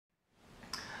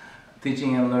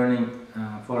Teaching and learning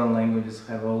foreign languages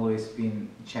have always been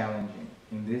challenging.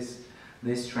 In this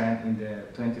trend in the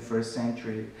 21st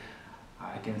century,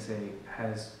 I can say,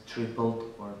 has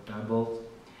tripled or doubled.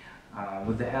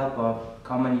 With the help of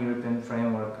common European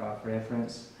framework of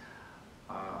reference,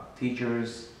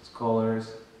 teachers,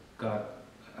 scholars got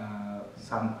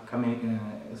some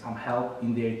help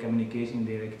in their communication, in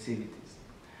their activities.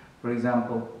 For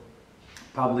example,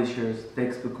 publishers,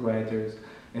 textbook writers,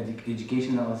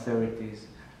 educational authorities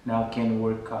now can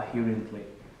work coherently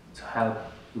to help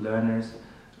learners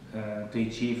to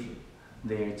achieve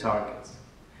their targets.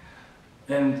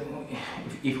 And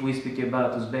if we speak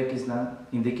about Uzbekistan,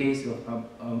 in the case of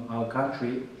our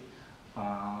country,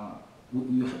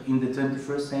 in the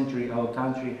 21st century, our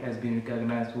country has been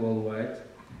recognized worldwide.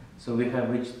 So we have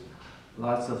reached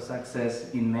lots of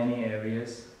success in many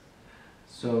areas.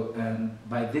 So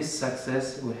by this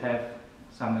success, we have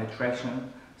some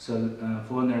attraction. So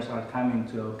foreigners are coming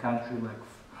to our country, like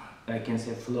I can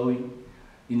say, flowing,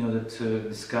 in order to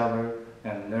discover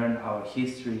and learn our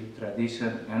history,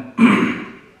 tradition,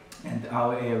 and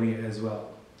our area as well.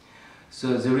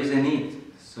 So there is a need.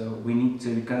 So we need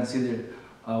to reconsider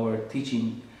our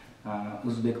teaching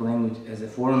Uzbek language as a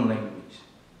foreign language.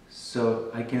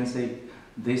 So I can say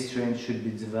this trend should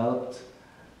be developed,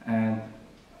 and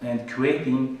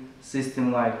creating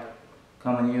system like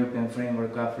Common European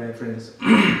Framework of Reference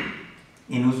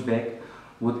in Uzbek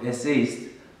would assist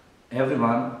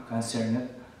everyone concerned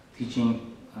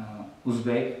teaching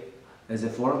Uzbek as a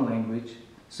foreign language.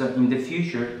 So in the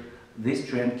future, this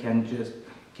trend can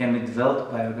be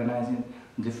developed by organizing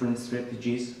different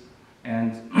strategies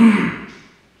and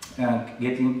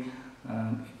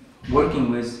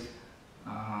working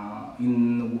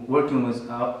with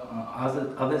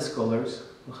other scholars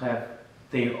who have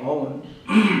their own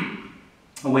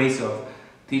ways of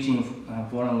teaching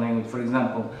foreign language. For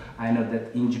example, I know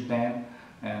that in Japan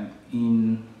and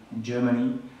in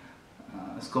Germany,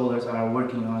 scholars are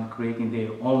working on creating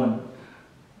their own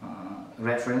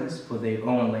reference for their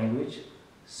own language.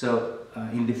 So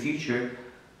in the future,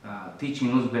 teaching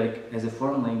Uzbek as a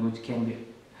foreign language can be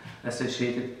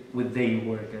associated with their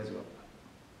work as well.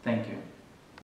 Thank you.